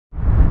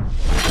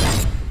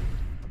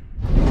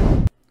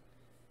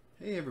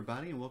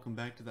everybody, and welcome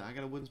back to the I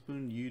Got a Wooden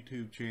Spoon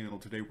YouTube channel.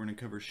 Today we're going to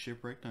cover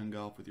Shipwrecked on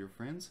Golf with Your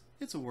Friends.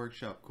 It's a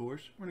workshop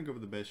course. We're going to go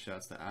over the best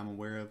shots that I'm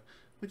aware of,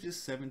 which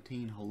is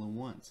 17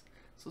 hole-in-ones.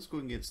 So let's go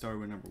ahead and get started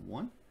with number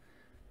one.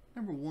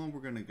 Number one, we're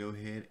going to go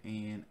ahead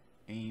and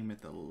aim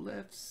at the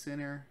left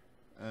center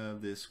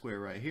of this square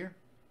right here.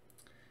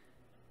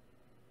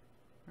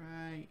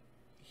 Right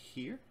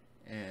here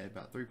at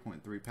about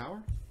 3.3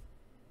 power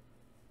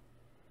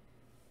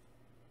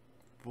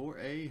for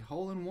a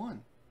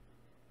hole-in-one.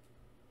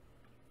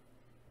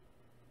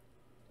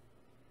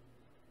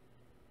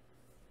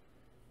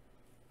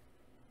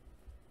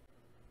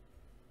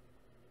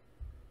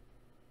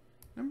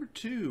 Number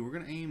two, we're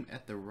going to aim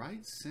at the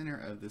right center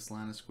of this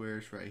line of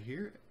squares right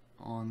here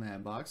on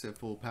that box at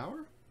full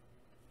power.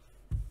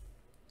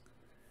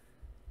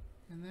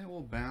 And that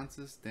will bounce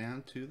us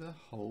down to the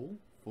hole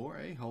for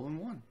a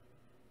hole-in-one.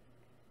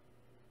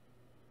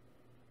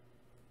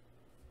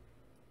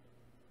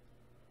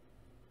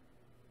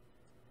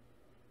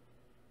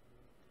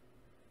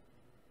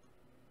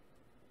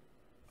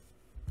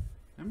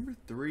 Number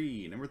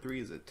three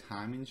is a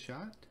timing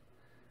shot.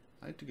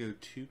 I like to go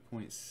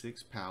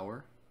 2.6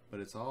 power. But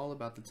it's all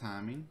about the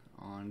timing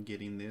on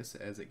getting this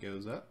as it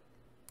goes up.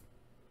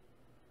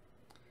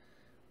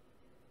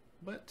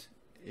 But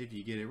if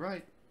you get it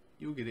right,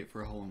 you'll get it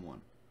for a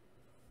hole-in-one.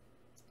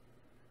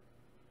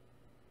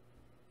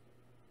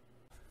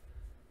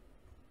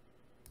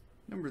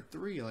 Number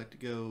three, I like to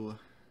go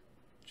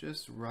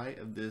just right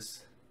of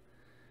this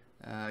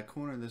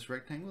corner of this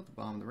rectangle at the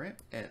bottom of the ramp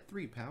at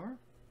 3 power.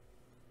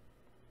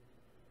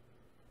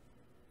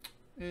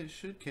 It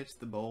should catch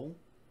the bowl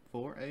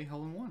for a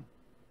hole-in-one.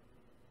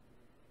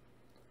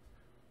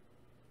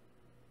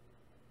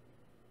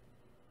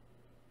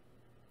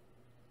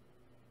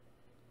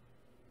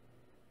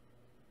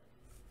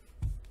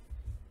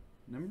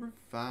 Number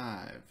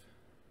five,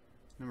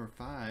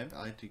 I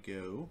like to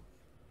go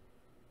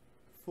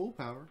full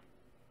power,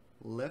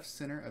 left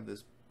center of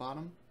this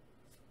bottom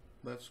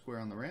left square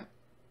on the ramp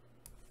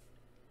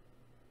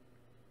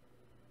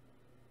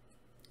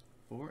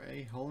for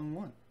a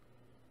hole-in-one.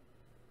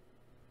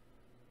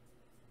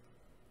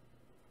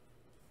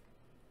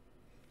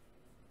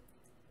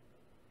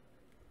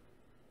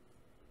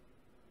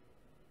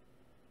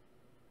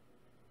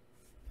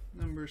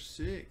 Number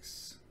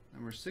six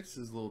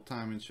is a little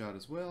timing shot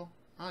as well.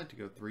 I like to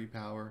go 3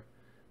 power,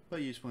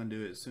 but you just want to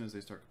do it as soon as they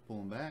start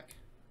pulling back,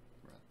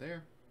 right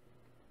there.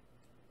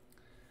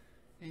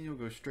 And you'll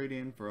go straight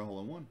in for a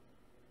hole-in-one.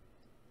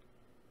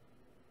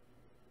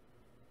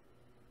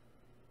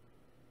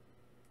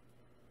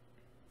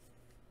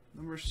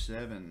 Number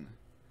seven,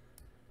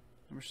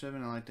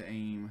 I like to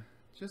aim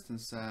just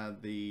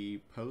inside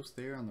the post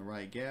there on the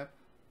right gap.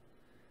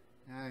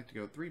 And I like to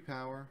go 3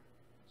 power,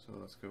 so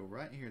let's go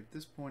right here at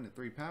this point at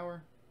 3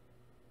 power.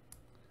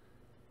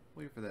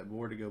 Wait for that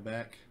board to go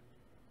back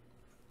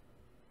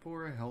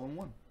for a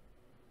hole-in-one.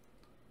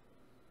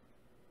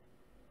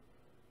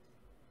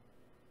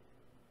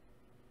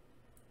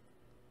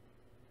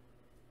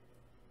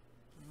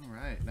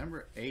 Alright,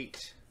 number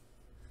eight,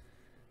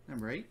 I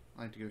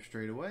like to go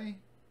straight away.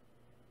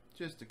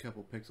 Just a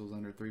couple pixels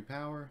under 3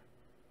 power.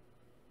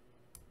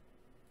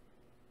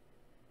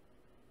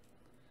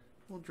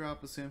 Will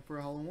drop us in for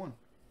a hole-in-one.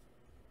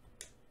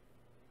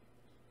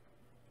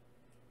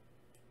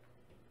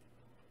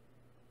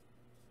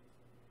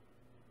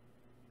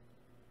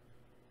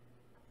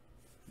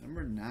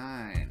 Number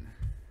nine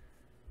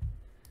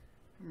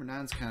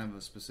is kind of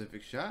a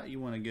specific shot. You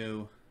want to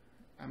go,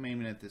 I'm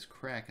aiming at this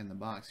crack in the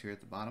box here at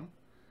the bottom.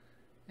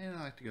 And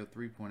I like to go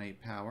 3.8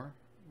 power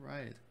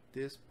right at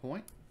this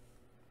point.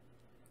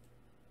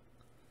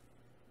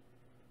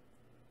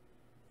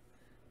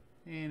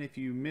 And if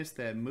you miss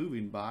that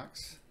moving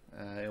box,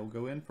 it'll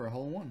go in for a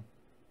hole-in-one.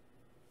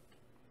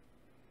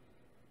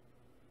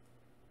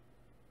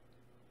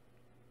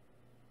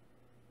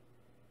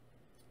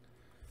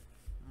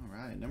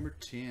 Alright, number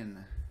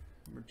 10.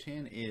 Number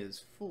 10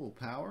 is full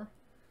power,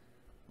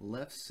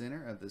 left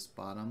center of this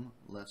bottom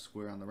left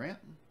square on the ramp.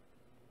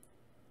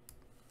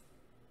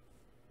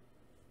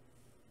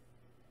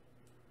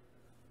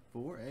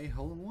 For a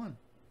hole-in-one.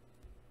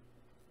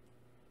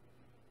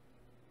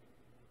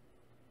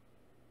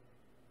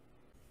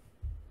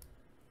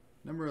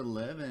 Number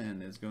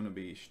 11 is going to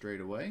be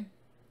straight away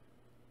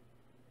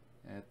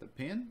at the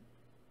pin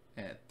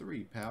at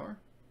 3 power.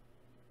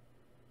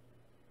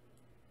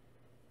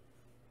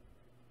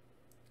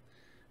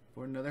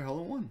 For another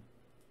hole-in-one.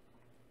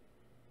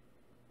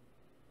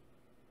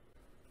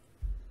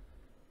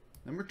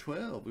 Number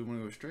 12, we want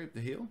to go straight up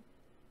the hill.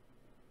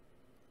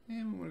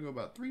 And we want to go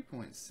about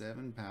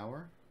 3.7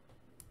 power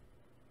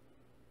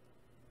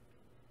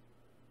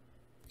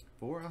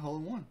for a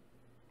hole-in-one.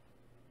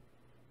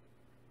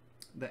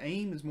 The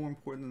aim is more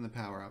important than the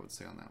power, I would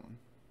say, on that one.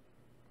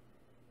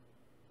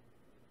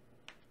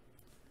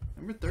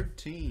 Number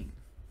 13.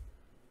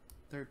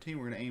 We're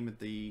going to aim at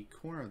the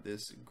corner of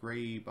this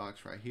gray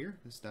box right here,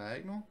 this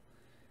diagonal,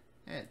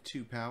 at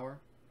 2 power.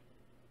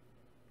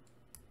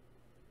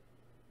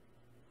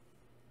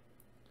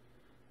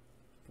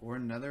 For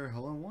another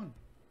hole-in-one.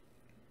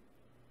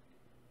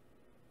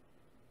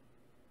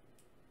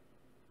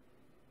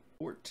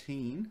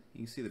 14. You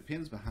can see the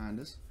pins behind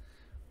us.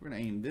 We're going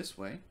to aim this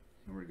way,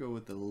 and we're going to go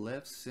with the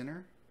left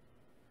center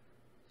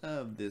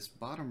of this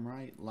bottom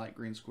right light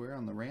green square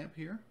on the ramp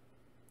here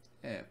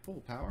at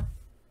full power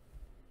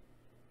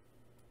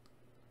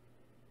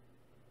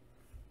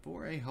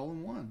for a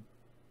hole-in-one.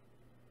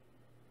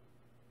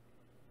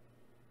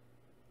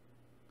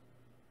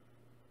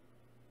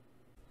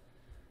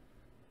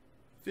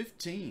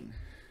 Fifteen,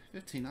 I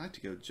like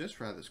to go just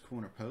right this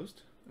corner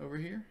post over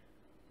here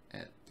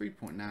at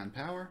 3.9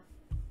 power.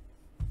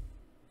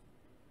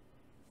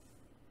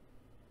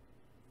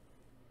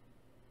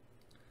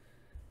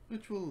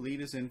 Which will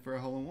lead us in for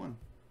a hole-in-one.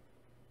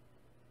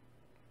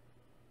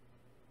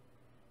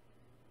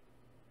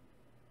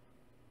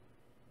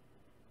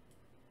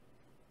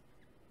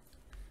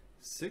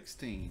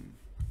 Sixteen,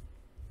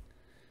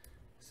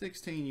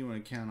 you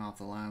want to count off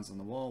the lines on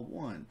the wall.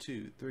 1,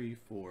 2, 3,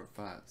 4,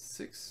 5,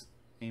 6.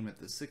 Aim at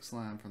the 6th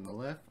line from the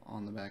left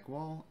on the back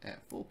wall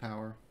at full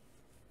power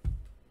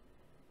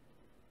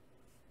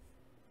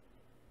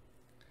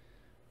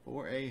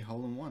for a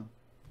hole-in-one.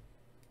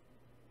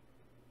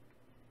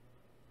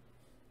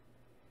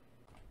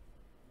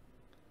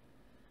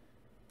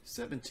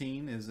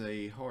 17 is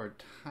a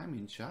hard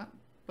timing shot,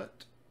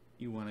 but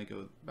you want to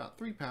go about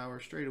 3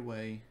 power straight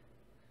away.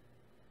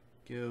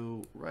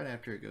 Go right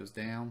after it goes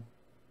down,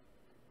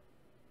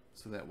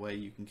 so that way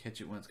you can catch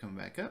it when it's coming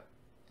back up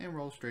and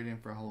roll straight in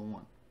for a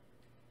hole-in-one.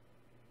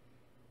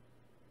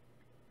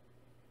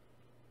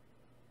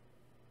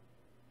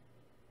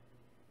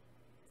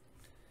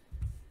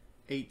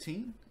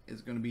 $18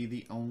 is going to be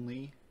the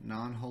only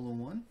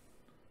non-hole-in-one.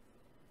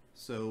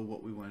 So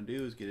what we want to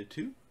do is get a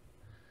 2.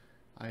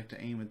 I have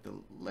to aim at the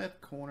left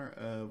corner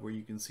of where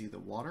you can see the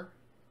water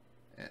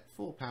at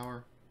full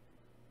power.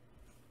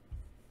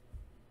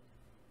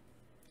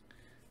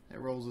 That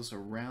rolls us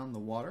around the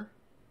water.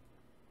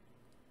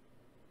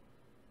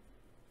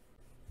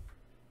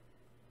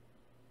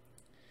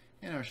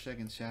 And our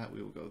second shot,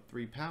 we will go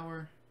 3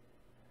 power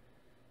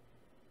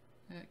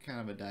at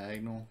kind of a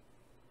diagonal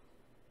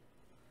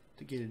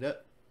to get it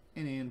up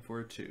and in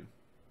for a 2.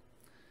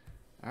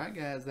 Alright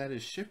guys, that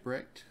is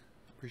Shipwrecked.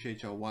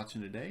 Appreciate y'all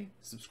watching today.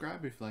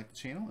 Subscribe if you like the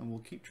channel, and we'll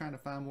keep trying to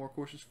find more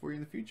courses for you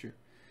in the future.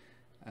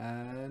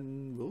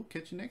 And we'll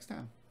catch you next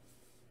time.